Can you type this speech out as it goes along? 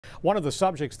One of the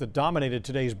subjects that dominated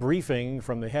today's briefing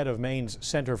from the head of Maine's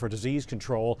Center for Disease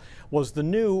Control was the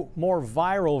new, more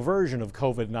viral version of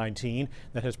COVID-19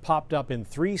 that has popped up in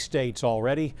 3 states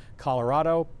already: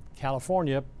 Colorado,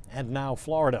 California, and now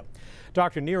Florida.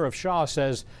 Dr. Nirav Shah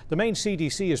says the Maine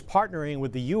CDC is partnering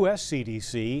with the U.S.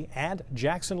 CDC and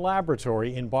Jackson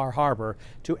Laboratory in Bar Harbor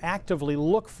to actively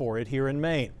look for it here in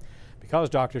Maine, because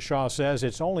Dr. Shah says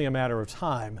it's only a matter of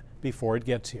time before it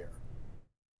gets here.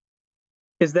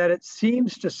 Is that it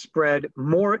seems to spread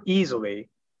more easily,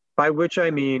 by which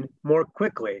I mean more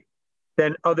quickly,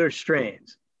 than other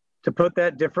strains. To put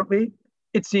that differently,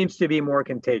 it seems to be more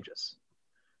contagious.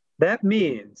 That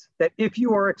means that if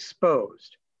you are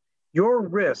exposed, your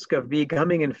risk of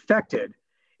becoming infected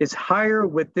is higher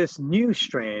with this new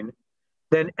strain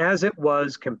than as it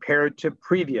was compared to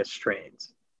previous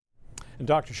strains. And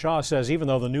Dr. Shah says even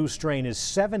though the new strain is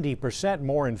 70%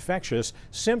 more infectious,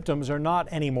 symptoms are not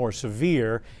any more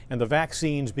severe, and the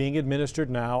vaccines being administered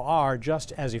now are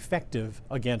just as effective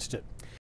against it.